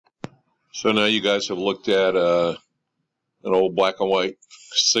So now you guys have looked at an old black and white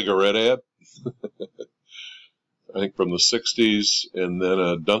cigarette ad, I think from the 60s, and then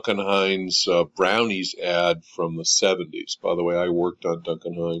a Duncan Hines brownies ad from the 70s. By the way, I worked on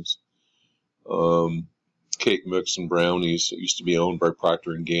Duncan Hines cake mix and brownies. It used to be owned by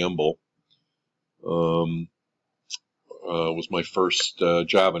Procter & Gamble. Was my first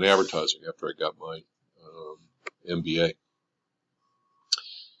job in advertising after I got my MBA.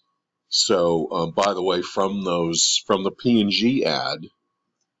 So, by the way, from the P&G ad,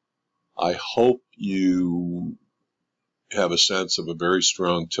 I hope you have a sense of a very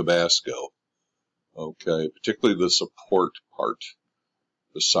strong Tabasco. Okay, particularly the support part,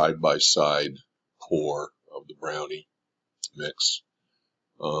 the side-by-side pour of the brownie mix.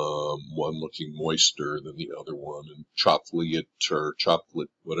 One looking moister than the other one, and chocolate or chocolate,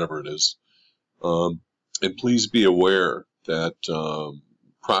 whatever it is. And please be aware that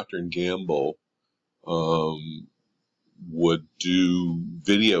Procter & Gamble would do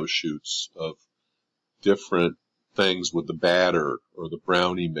video shoots of different things with the batter or the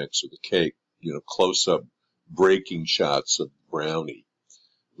brownie mix or the cake, close-up breaking shots of the brownie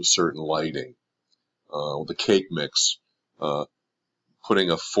with certain lighting. With the cake mix,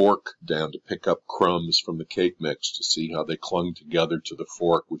 putting a fork down to pick up crumbs from the cake mix to see how they clung together to the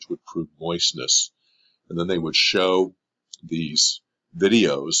fork, which would prove moistness. And then they would show these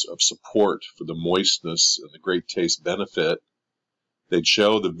videos of support for the moistness and the great taste benefit. They'd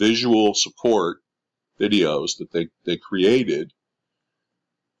show the visual support videos that they created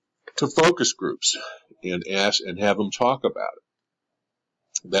to focus groups and have them talk about it.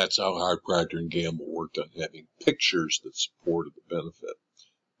 That's how hard Procter & Gamble worked on having pictures that supported the benefit,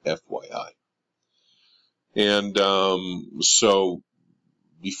 FYI. And so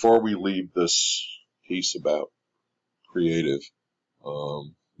before we leave this piece about creative,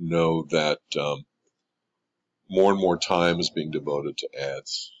 know that more and more time is being devoted to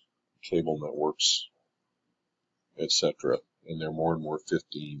ads, cable networks, etc. And there are more and more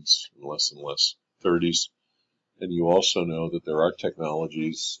 15s and less 30s. And you also know that there are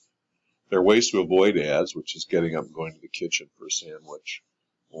technologies, there are ways to avoid ads, which is getting up and going to the kitchen for a sandwich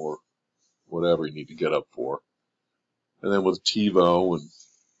or whatever you need to get up for. And then with TiVo and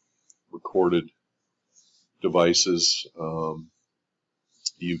recorded devices,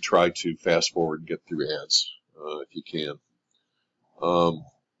 you try to fast forward and get through ads if you can.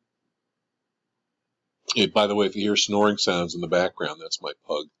 By the way, if you hear snoring sounds in the background, that's my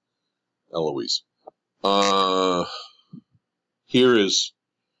pug, Eloise. Here is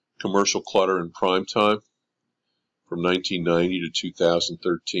commercial clutter in prime time from 1990 to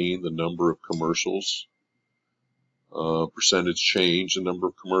 2013, the number of commercials, percentage change, the number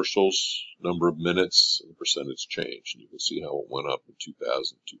of commercials, number of minutes, and the percentage change. And you can see how it went up in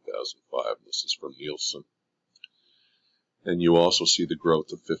 2000, 2005. This is from Nielsen. And you also see the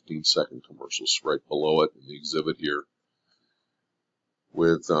growth of 15-second commercials right below it in the exhibit here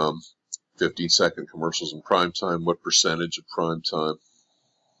with 15-second commercials in prime time, what percentage of prime time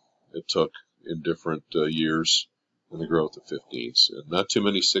it took in different years, and the growth of 15s. And not too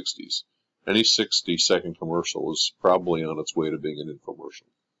many 60s. Any 60-second commercial is probably on its way to being an infomercial.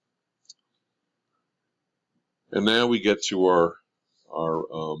 And now we get to our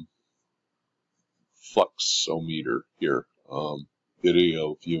fluxometer here,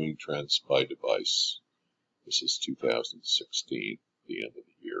 video viewing trends by device. This is 2016, the end of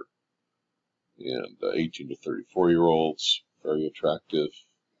the year. And 18 to 34-year-olds, very attractive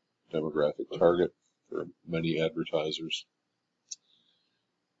demographic target for many advertisers.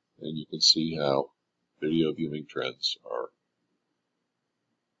 And you can see how video viewing trends are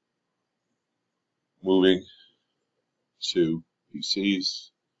moving to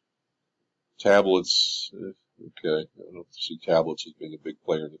PCs, tablets. Okay, I don't see tablets as being a big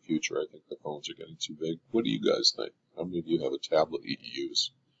player in the future. I think the phones are getting too big. What do you guys think? How many of you have a tablet that you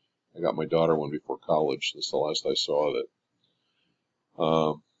use? I got my daughter one before college. That's the last I saw of it.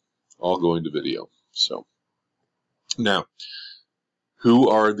 All going to video. So now, who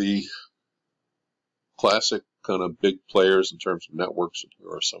are the classic kind of big players in terms of networks? And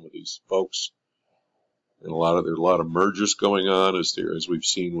who are some of these folks? And there are a lot of mergers going on, as we've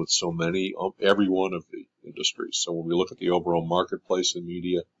seen with so many, every one of the industries. So when we look at the overall marketplace in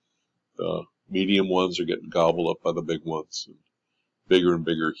media, the medium ones are getting gobbled up by the big ones. And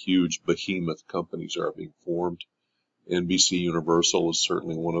bigger, huge behemoth companies are being formed. NBC Universal is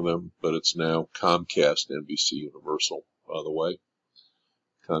certainly one of them, but it's now Comcast NBC Universal, by the way.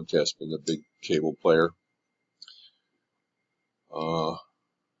 Comcast being a big cable player.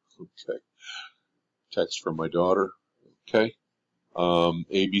 Okay. Text from my daughter. Okay.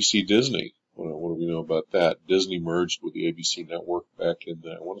 ABC Disney. What do we know about that? Disney merged with the ABC network back in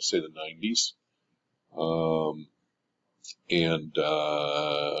I want to say the 90s.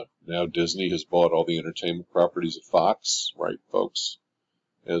 Now Disney has bought all the entertainment properties of Fox, right, folks?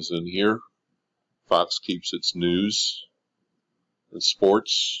 As in here, Fox keeps its news and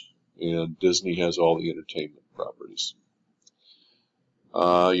sports, and Disney has all the entertainment properties.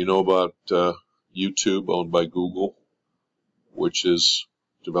 You know about YouTube, owned by Google, which is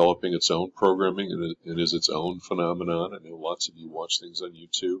developing its own programming and is its own phenomenon. I know lots of you watch things on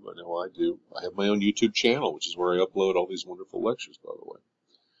YouTube. I know I do. I have my own YouTube channel, which is where I upload all these wonderful lectures, by the way.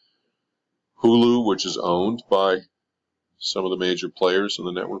 Hulu, which is owned by some of the major players in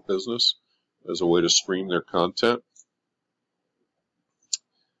the network business, as a way to stream their content.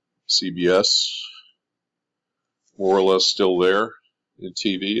 CBS, more or less still there in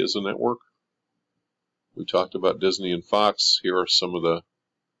TV as a network. We talked about Disney and Fox. Here are some of the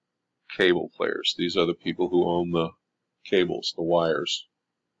cable players. These are the people who own the cables, the wires.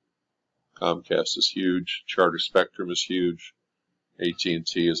 Comcast is huge. Charter Spectrum is huge.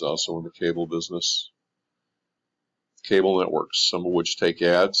 AT&T is also in the cable business. Cable networks, some of which take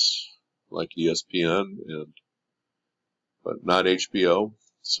ads, like ESPN, but not HBO.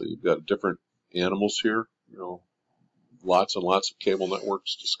 So you've got different animals here. You know, lots and lots of cable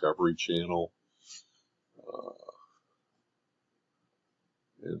networks, Discovery Channel,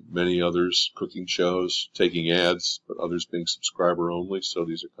 and many others, cooking shows, taking ads, but others being subscriber only. So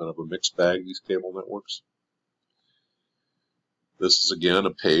these are kind of a mixed bag, these cable networks. This is, again,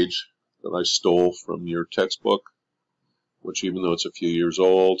 a page that I stole from your textbook, which, even though it's a few years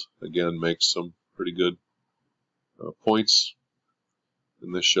old, again, makes some pretty good points.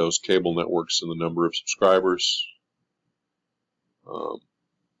 And this shows cable networks and the number of subscribers, from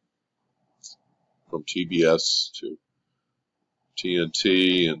TBS to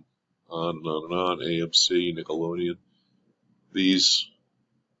TNT and on and on and on, AMC, Nickelodeon. These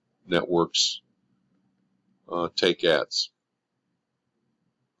networks take ads.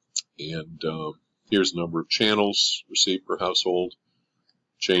 And here's the number of channels received per household,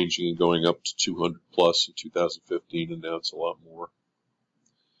 changing and going up to 200 plus in 2015, and now it's a lot more.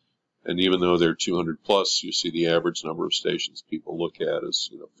 And even though they're 200 plus, you see the average number of stations people look at is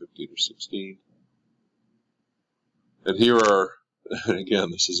 15 or 16. And here are, again,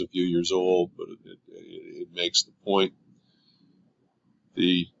 this is a few years old, but it makes the point.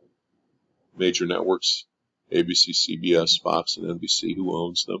 The major networks, ABC, CBS, Fox, and NBC, who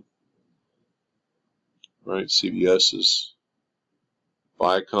owns them? Right, CBS is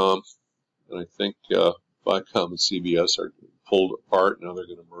Viacom, and I think Viacom and CBS are pulled apart. Now they're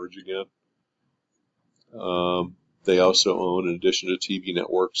going to merge again. They also own, in addition to TV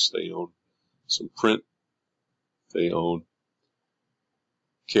networks, they own some print. They own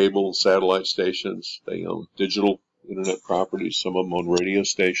cable and satellite stations. They own digital internet properties. Some of them own radio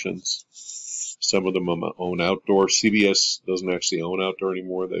stations. Some of them own outdoor. CBS doesn't actually own outdoor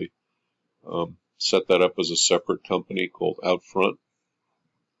anymore. They set that up as a separate company called Outfront.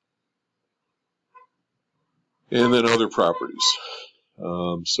 And then other properties.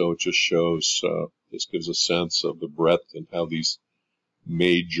 So it just shows, this gives a sense of the breadth and how these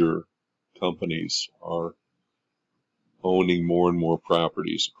major companies are owning more and more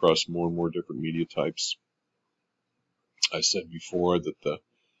properties across more and more different media types. I said before that the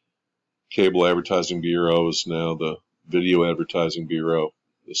Cable Advertising Bureau is now the Video Advertising Bureau.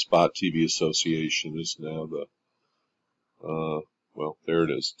 The Spot TV Association is now the, well, there it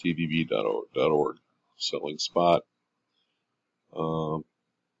is, tvb.org, selling Spot.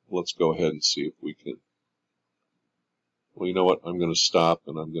 Let's go ahead and see if we can. Well, you know what? I'm going to stop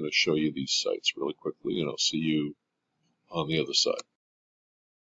and I'm going to show you these sites really quickly, and I'll see you on the other side.